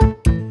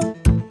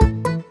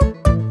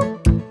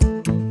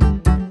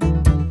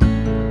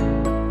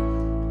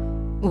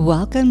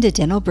Welcome to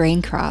Dental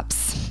Brain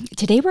Crops.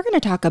 Today we're going to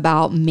talk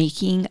about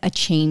making a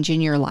change in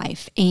your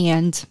life.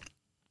 And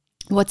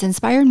what's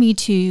inspired me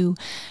to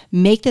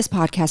make this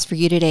podcast for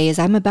you today is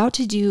I'm about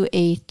to do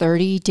a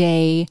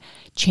 30-day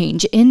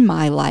change in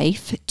my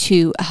life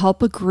to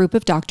help a group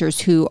of doctors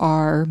who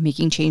are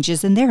making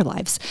changes in their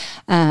lives.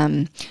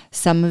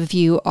 Some of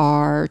you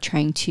are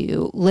trying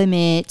to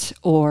limit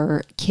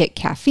or kick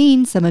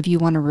caffeine. Some of you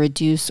want to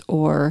reduce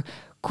or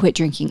quit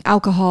drinking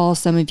alcohol.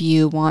 Some of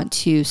you want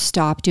to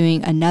stop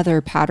doing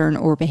another pattern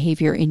or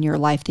behavior in your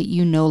life that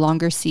you no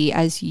longer see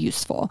as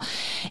useful.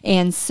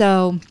 And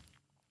so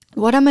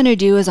what I'm going to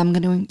do is I'm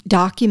going to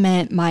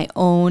document my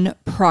own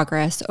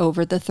progress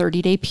over the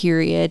 30-day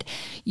period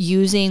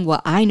using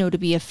what I know to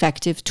be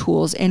effective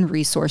tools and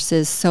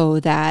resources so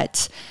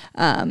that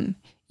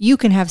you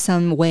can have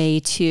some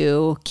way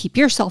to keep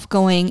yourself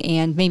going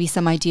and maybe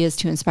some ideas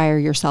to inspire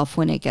yourself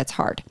when it gets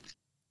hard.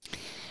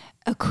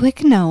 A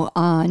quick note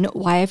on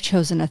why I've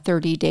chosen a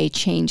 30-day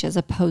change as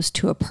opposed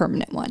to a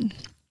permanent one.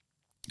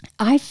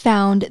 I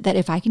found that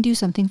if I can do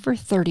something for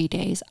 30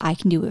 days, I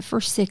can do it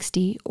for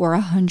 60 or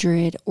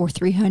 100 or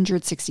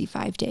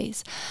 365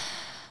 days.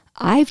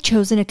 I've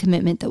chosen a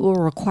commitment that will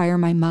require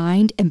my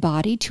mind and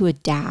body to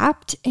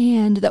adapt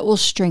and that will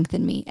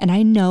strengthen me. And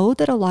I know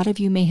that a lot of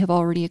you may have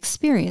already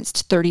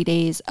experienced 30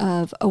 days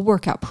of a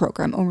workout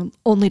program or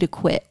only to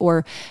quit,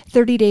 or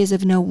 30 days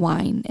of no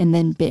wine and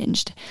then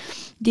binged.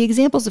 The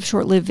examples of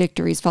short-lived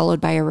victories followed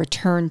by a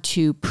return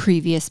to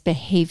previous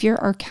behavior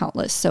are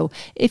countless. So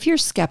if you're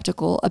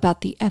skeptical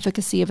about the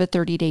efficacy of a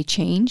 30-day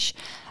change,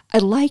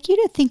 I'd like you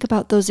to think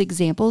about those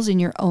examples in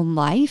your own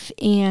life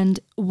and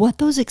what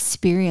those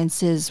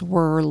experiences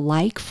were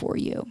like for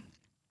you.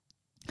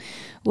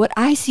 What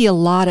I see a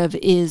lot of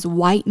is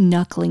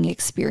white-knuckling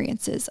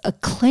experiences, a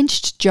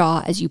clenched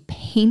jaw as you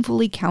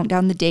painfully count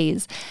down the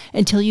days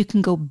until you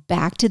can go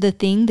back to the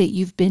thing that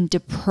you've been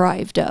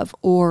deprived of,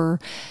 or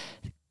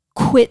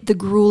quit the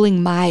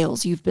grueling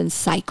miles you've been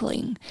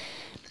cycling.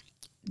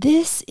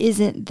 This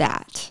isn't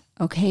that,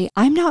 okay?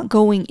 I'm not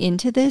going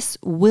into this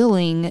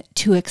willing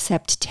to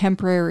accept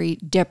temporary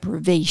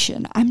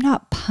deprivation. I'm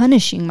not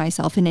punishing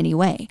myself in any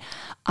way.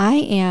 I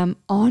am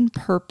on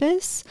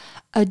purpose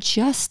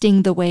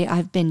adjusting the way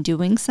I've been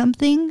doing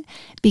something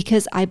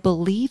because I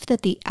believe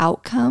that the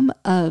outcome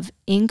of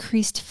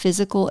increased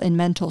physical and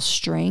mental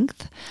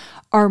strength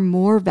are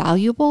more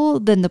valuable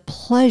than the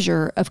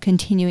pleasure of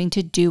continuing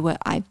to do what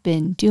I've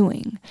been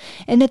doing.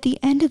 And at the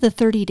end of the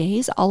 30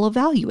 days, I'll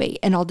evaluate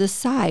and I'll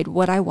decide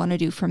what I want to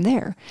do from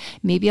there.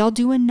 Maybe I'll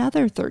do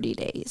another 30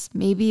 days.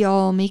 Maybe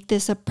I'll make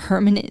this a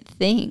permanent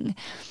thing.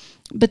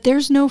 But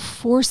there's no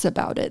force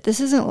about it.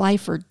 This isn't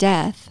life or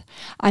death.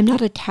 I'm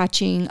not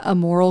attaching a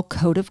moral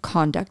code of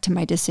conduct to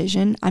my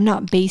decision. I'm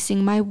not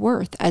basing my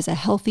worth as a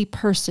healthy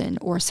person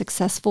or a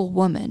successful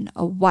woman,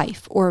 a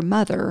wife or a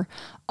mother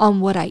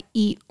on what I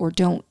eat or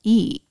don't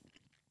eat.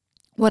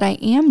 What I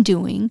am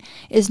doing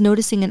is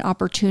noticing an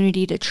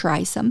opportunity to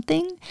try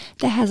something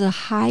that has a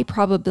high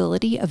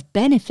probability of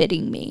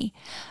benefiting me.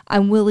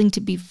 I'm willing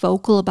to be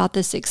vocal about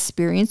this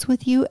experience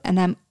with you, and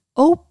I'm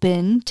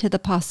open to the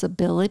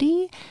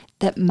possibility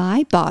that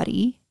my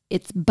body,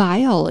 its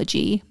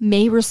biology,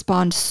 may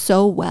respond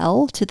so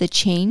well to the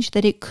change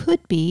that it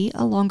could be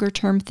a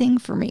longer-term thing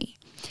for me.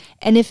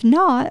 And if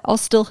not, I'll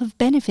still have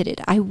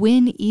benefited. I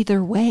win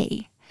either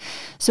way.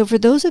 So for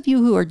those of you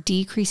who are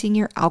decreasing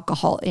your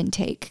alcohol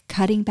intake,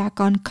 cutting back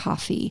on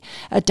coffee,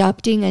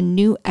 adopting a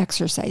new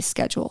exercise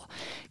schedule,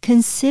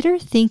 consider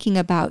thinking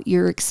about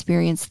your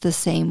experience the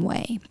same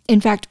way. In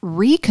fact,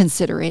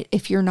 reconsider it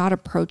if you're not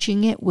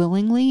approaching it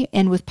willingly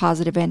and with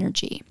positive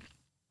energy.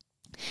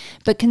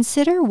 But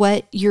consider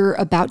what you're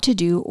about to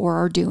do or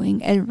are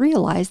doing and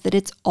realize that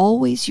it's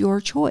always your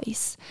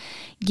choice.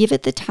 Give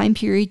it the time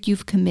period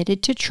you've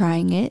committed to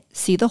trying it,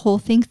 see the whole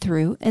thing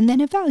through, and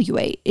then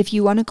evaluate. If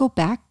you want to go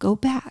back, go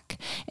back.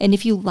 And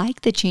if you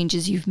like the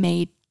changes you've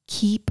made,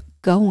 keep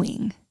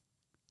going.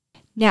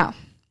 Now,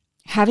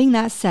 having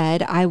that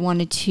said, I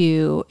wanted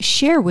to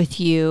share with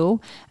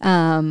you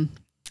a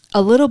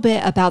little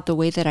bit about the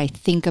way that I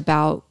think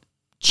about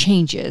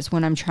changes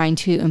when I'm trying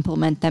to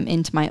implement them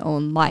into my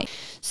own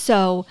life.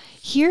 So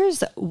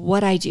here's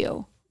what I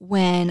do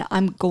when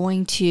I'm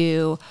going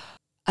to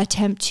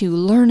attempt to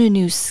learn a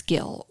new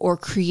skill or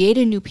create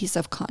a new piece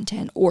of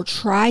content or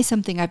try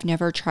something I've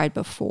never tried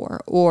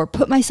before or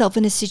put myself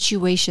in a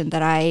situation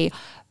that I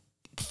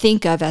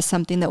think of as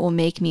something that will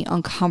make me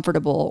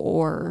uncomfortable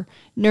or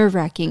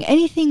nerve-wracking,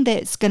 anything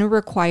that's going to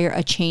require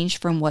a change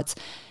from what's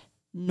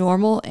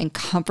normal and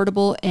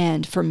comfortable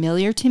and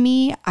familiar to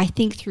me. I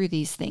think through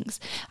these things.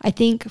 I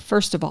think,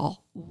 first of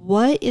all,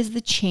 what is the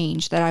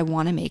change that I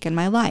want to make in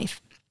my life?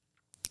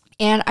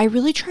 And I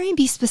really try and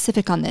be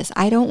specific on this.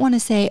 I don't want to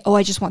say,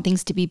 I just want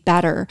things to be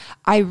better.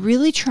 I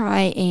really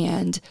try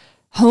and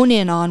hone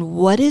in on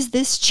what is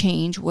this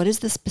change, what is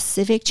the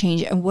specific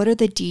change, and what are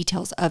the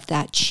details of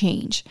that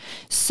change.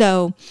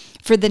 So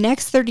for the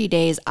next 30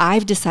 days,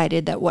 I've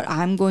decided that what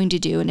I'm going to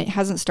do, and it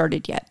hasn't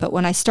started yet, but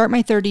when I start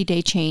my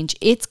 30-day change,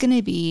 it's going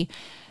to be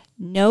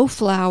no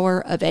flour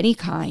of any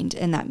kind,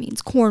 and that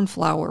means corn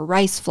flour,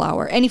 rice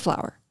flour, any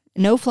flour.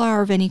 No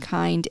flour of any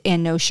kind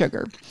and no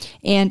sugar.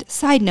 And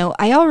side note,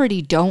 I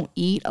already don't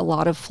eat a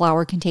lot of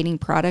flour containing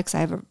products.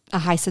 I have a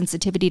high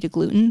sensitivity to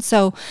gluten.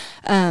 So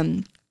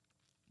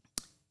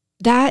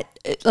that,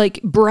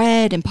 like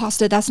bread and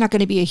pasta, that's not going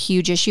to be a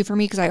huge issue for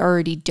me because I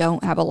already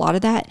don't have a lot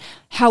of that.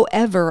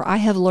 However, I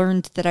have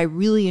learned that I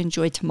really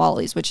enjoy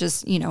tamales, which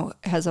is,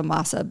 has a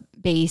masa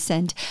base.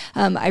 And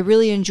I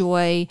really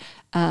enjoy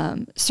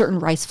certain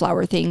rice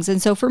flour things.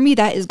 And so for me,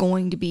 that is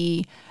going to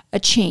be a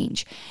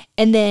change.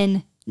 And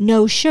then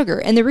no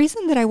sugar. And the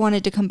reason that I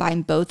wanted to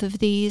combine both of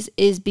these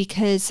is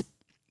because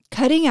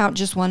cutting out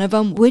just one of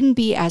them wouldn't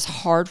be as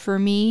hard for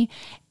me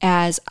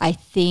as I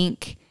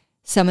think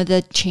some of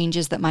the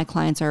changes that my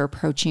clients are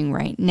approaching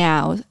right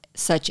now,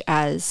 such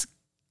as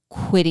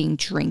quitting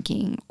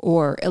drinking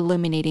or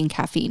eliminating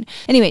caffeine.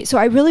 Anyway, so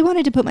I really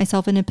wanted to put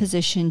myself in a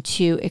position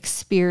to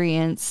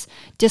experience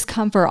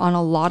discomfort on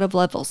a lot of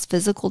levels,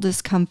 physical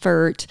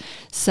discomfort,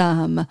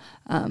 some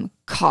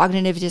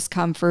cognitive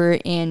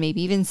discomfort, and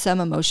maybe even some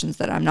emotions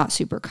that I'm not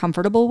super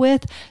comfortable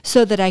with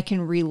so that I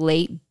can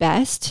relate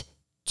best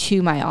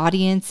to my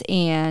audience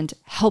and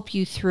help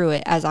you through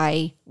it as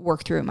I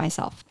work through it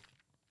myself.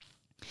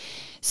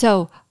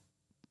 So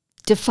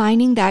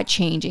defining that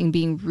change and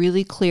being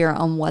really clear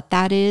on what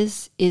that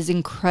is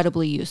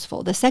incredibly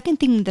useful. The second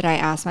thing that I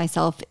ask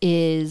myself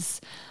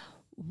is,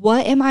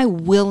 what am I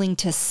willing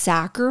to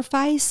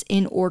sacrifice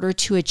in order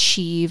to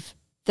achieve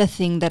the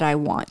thing that I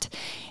want?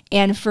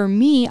 And for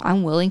me,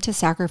 I'm willing to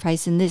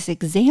sacrifice, in this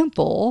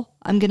example,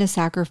 I'm going to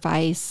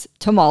sacrifice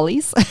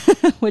tamales,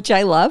 which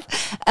I love.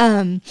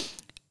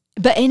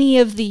 But any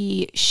of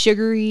the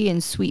sugary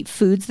and sweet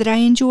foods that I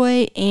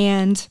enjoy,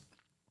 and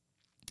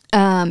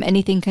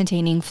anything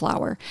containing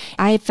flour.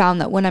 I have found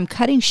that when I'm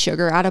cutting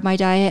sugar out of my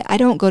diet, I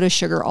don't go to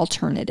sugar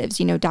alternatives,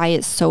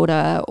 diet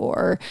soda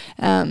or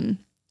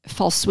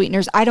false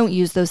sweeteners. I don't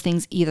use those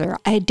things either.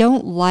 I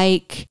don't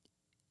like,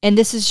 and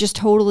this is just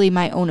totally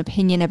my own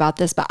opinion about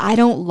this, but I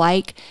don't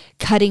like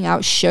cutting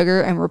out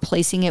sugar and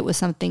replacing it with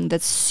something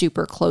that's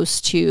super close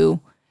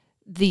to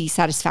the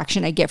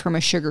satisfaction I get from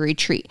a sugary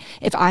treat.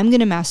 If I'm going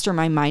to master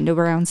my mind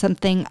around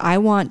something, I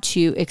want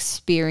to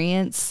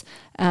experience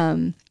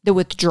the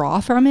withdrawal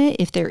from it,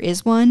 if there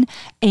is one,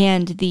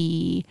 and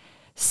the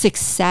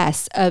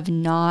success of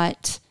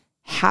not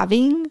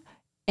having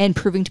and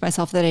proving to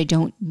myself that I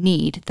don't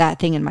need that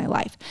thing in my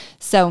life.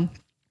 So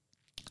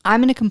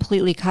I'm going to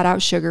completely cut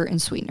out sugar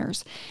and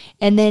sweeteners.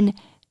 And then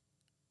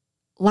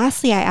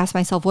lastly, I ask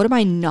myself, what am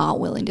I not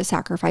willing to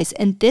sacrifice?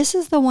 And this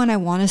is the one I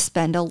want to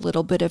spend a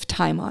little bit of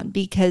time on,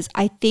 because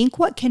I think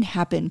what can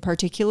happen,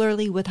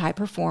 particularly with high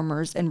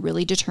performers and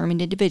really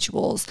determined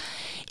individuals,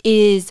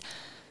 is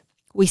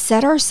we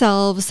set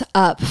ourselves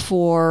up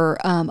for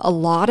a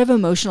lot of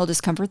emotional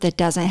discomfort that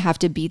doesn't have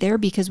to be there,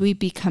 because we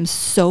become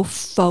so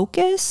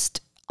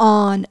focused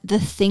on the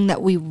thing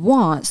that we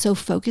want, so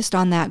focused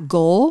on that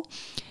goal,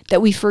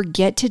 that we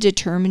forget to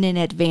determine in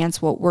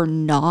advance what we're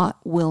not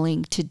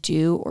willing to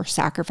do or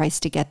sacrifice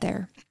to get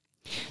there.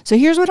 So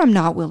here's what I'm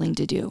not willing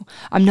to do.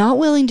 I'm not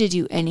willing to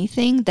do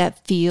anything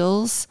that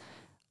feels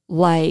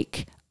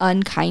like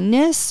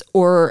unkindness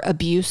or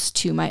abuse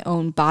to my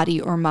own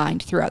body or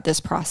mind throughout this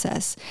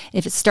process.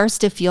 If it starts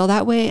to feel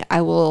that way,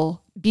 I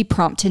will be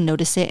prompt to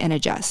notice it and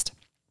adjust.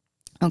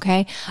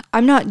 Okay?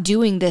 I'm not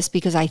doing this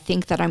because I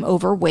think that I'm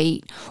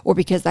overweight or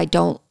because I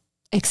don't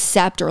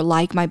accept or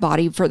like my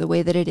body for the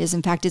way that it is.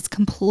 In fact, it's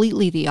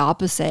completely the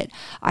opposite.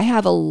 I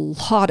have a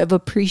lot of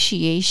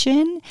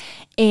appreciation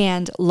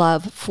and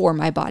love for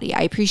my body.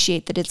 I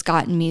appreciate that it's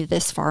gotten me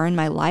this far in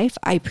my life.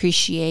 I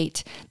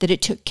appreciate that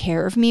it took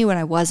care of me when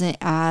I wasn't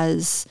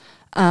as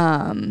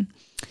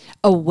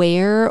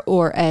aware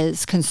or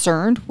as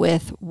concerned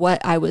with how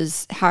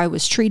I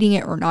was treating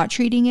it or not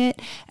treating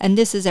it. And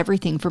this is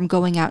everything from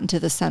going out into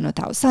the sun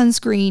without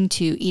sunscreen,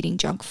 to eating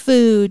junk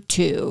food,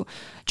 to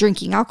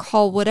drinking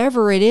alcohol,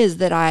 whatever it is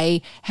that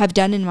I have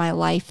done in my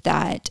life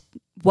that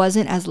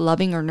wasn't as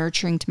loving or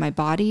nurturing to my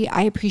body.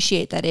 I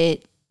appreciate that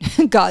it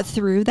got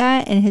through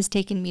that and has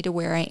taken me to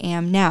where I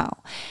am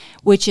now,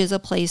 which is a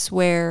place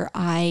where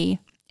I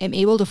am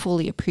able to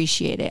fully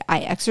appreciate it. I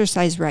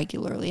exercise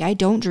regularly. I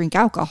don't drink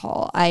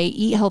alcohol. I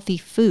eat healthy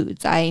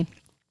foods. I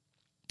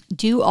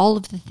do all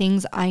of the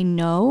things I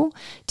know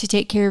to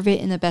take care of it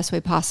in the best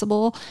way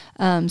possible,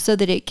 so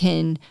that it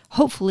can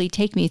hopefully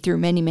take me through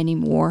many, many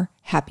more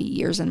happy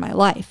years in my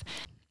life.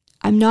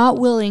 I'm not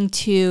willing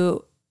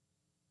to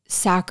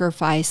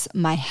sacrifice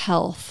my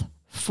health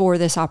for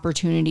this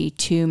opportunity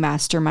to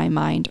master my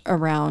mind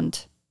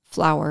around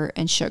flour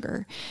and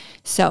sugar.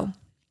 So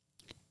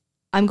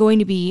I'm going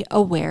to be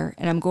aware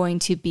and I'm going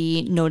to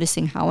be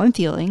noticing how I'm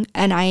feeling.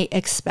 And I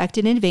expect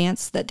in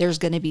advance that there's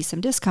going to be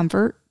some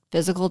discomfort,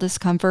 physical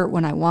discomfort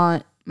when I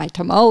want my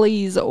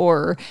tamales,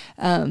 or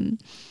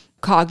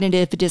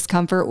cognitive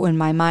discomfort when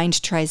my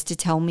mind tries to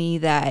tell me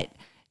that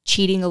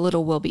cheating a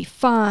little will be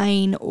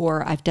fine,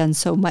 or I've done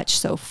so much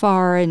so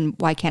far and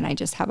why can't I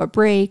just have a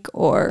break,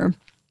 or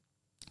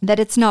that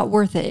it's not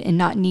worth it and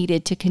not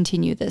needed to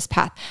continue this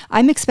path.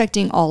 I'm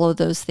expecting all of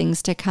those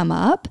things to come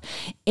up.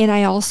 And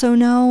I also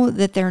know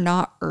that they're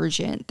not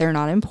urgent, they're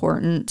not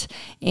important,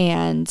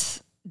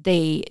 and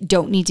they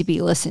don't need to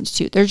be listened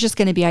to. They're just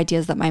going to be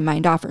ideas that my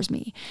mind offers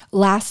me.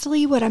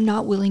 Lastly, what I'm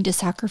not willing to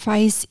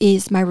sacrifice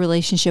is my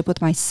relationship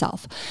with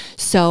myself.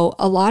 So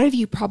a lot of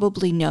you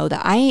probably know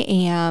that I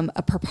am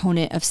a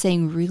proponent of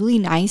saying really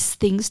nice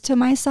things to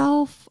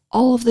myself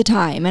all of the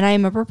time. And I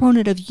am a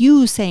proponent of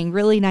you saying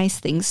really nice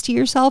things to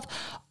yourself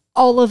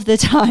all of the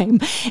time.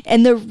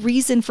 And the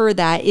reason for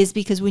that is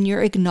because when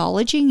you're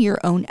acknowledging your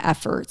own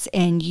efforts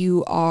and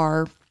you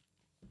are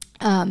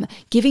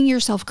giving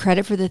yourself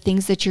credit for the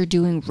things that you're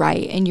doing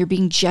right, and you're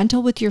being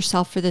gentle with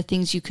yourself for the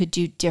things you could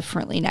do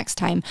differently next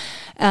time,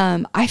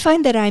 I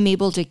find that I'm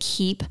able to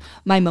keep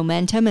my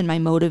momentum and my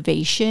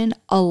motivation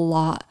a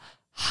lot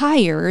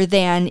higher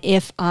than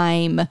if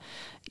I'm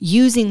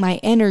using my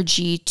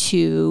energy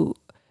to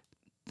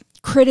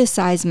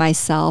criticize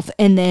myself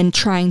and then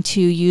trying to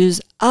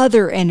use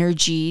other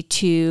energy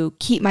to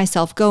keep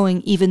myself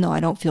going, even though I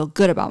don't feel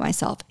good about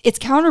myself. It's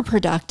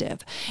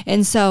counterproductive.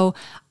 And so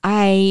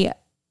I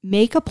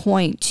make a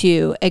point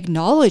to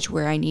acknowledge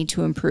where I need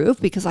to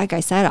improve because, like I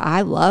said,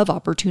 I love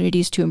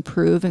opportunities to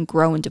improve and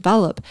grow and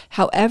develop.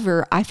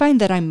 However, I find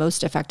that I'm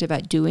most effective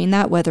at doing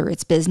that, whether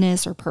it's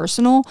business or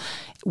personal,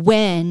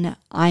 when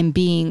I'm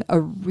being a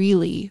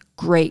really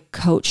great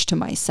coach to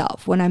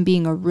myself, when I'm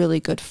being a really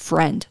good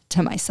friend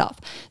to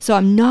myself. So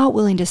I'm not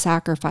willing to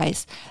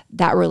sacrifice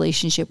that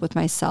relationship with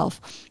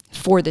myself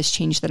for this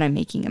change that I'm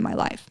making in my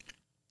life.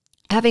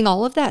 Having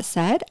all of that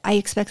said, I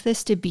expect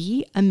this to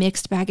be a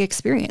mixed bag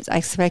experience. I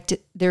expect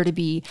there to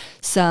be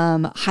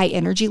some high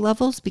energy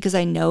levels because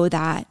I know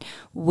that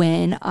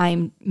when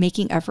I'm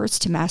making efforts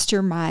to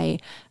master my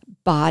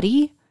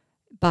body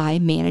by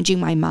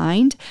managing my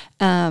mind,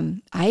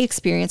 I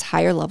experience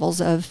higher levels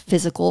of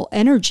physical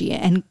energy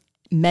and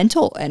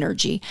mental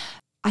energy.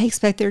 I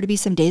expect there to be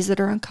some days that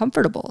are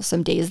uncomfortable,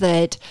 some days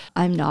that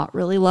I'm not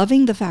really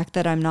loving the fact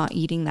that I'm not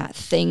eating that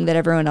thing that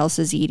everyone else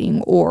is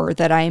eating, or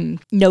that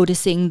I'm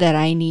noticing that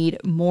I need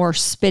more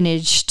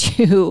spinach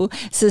to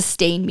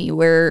sustain me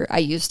where I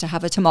used to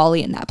have a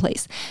tamale in that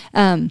place.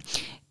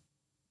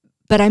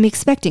 But I'm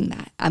expecting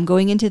that. I'm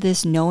going into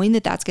this knowing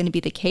that that's going to be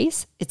the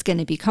case. It's going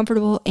to be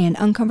comfortable and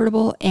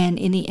uncomfortable. And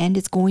in the end,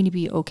 it's going to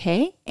be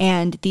okay.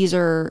 And these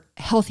are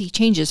healthy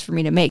changes for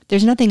me to make.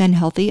 There's nothing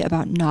unhealthy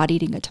about not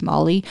eating a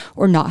tamale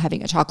or not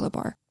having a chocolate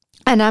bar.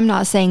 And I'm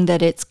not saying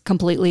that it's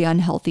completely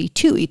unhealthy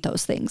to eat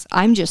those things.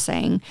 I'm just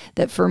saying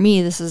that for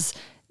me, this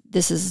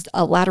is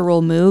a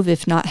lateral move,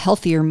 if not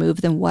healthier move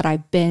than what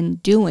I've been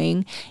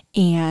doing.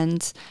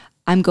 And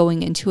I'm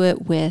going into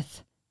it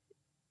with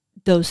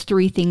those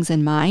three things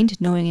in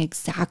mind, knowing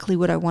exactly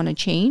what I want to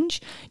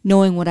change,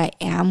 knowing what I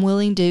am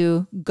willing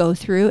to go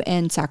through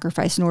and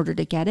sacrifice in order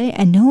to get it,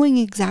 and knowing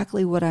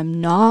exactly what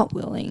I'm not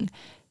willing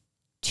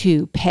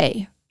to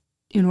pay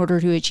in order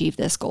to achieve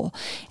this goal.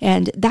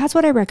 And that's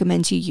what I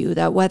recommend to you,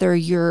 that whether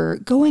you're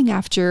going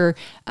after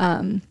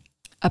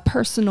a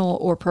personal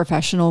or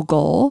professional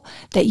goal,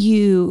 that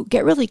you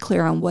get really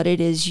clear on what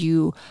it is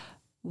you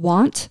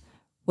want,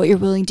 what you're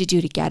willing to do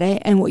to get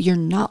it, and what you're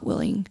not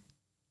willing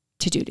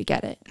to do to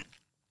get it.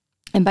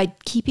 And by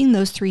keeping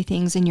those three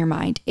things in your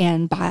mind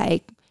and by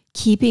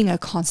keeping a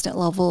constant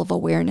level of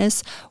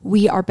awareness,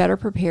 we are better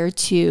prepared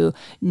to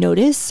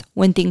notice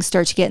when things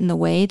start to get in the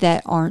way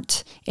that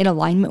aren't in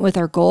alignment with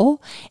our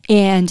goal,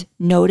 and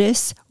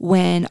notice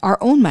when our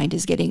own mind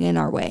is getting in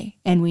our way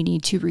and we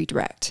need to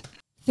redirect.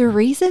 The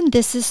reason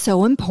this is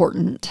so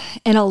important,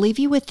 and I'll leave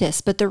you with this,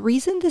 but the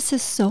reason this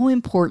is so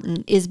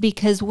important is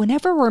because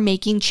whenever we're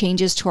making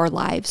changes to our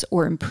lives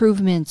or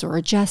improvements or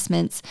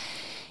adjustments,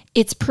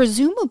 it's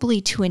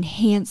presumably to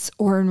enhance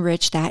or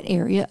enrich that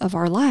area of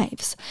our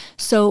lives.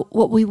 So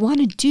what we want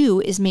to do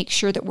is make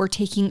sure that we're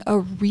taking a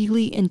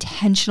really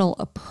intentional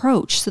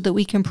approach so that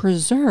we can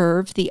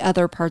preserve the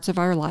other parts of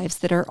our lives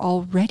that are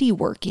already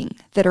working,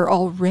 that are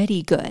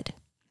already good.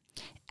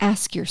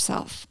 Ask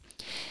yourself,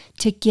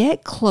 to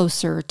get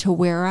closer to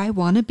where I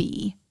want to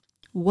be,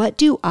 what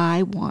do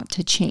I want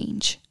to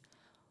change?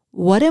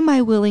 What am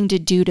I willing to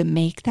do to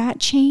make that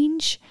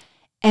change?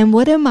 And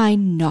what am I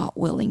not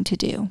willing to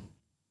do?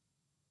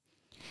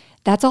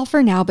 That's all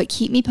for now, but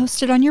keep me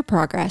posted on your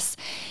progress.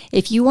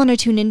 If you want to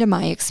tune into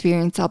my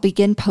experience, I'll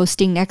begin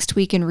posting next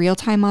week in real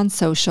time on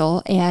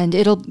social, and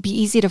it'll be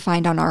easy to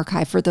find on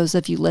archive for those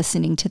of you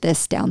listening to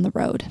this down the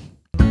road.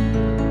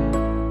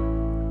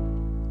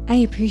 I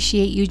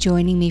appreciate you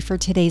joining me for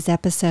today's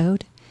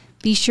episode.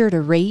 Be sure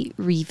to rate,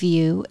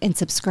 review, and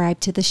subscribe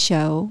to the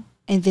show,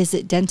 and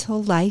visit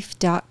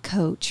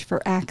dentallife.coach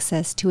for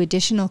access to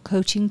additional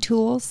coaching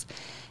tools,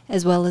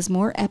 as well as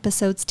more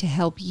episodes to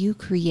help you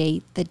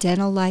create the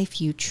dental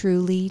life you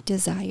truly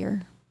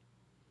desire.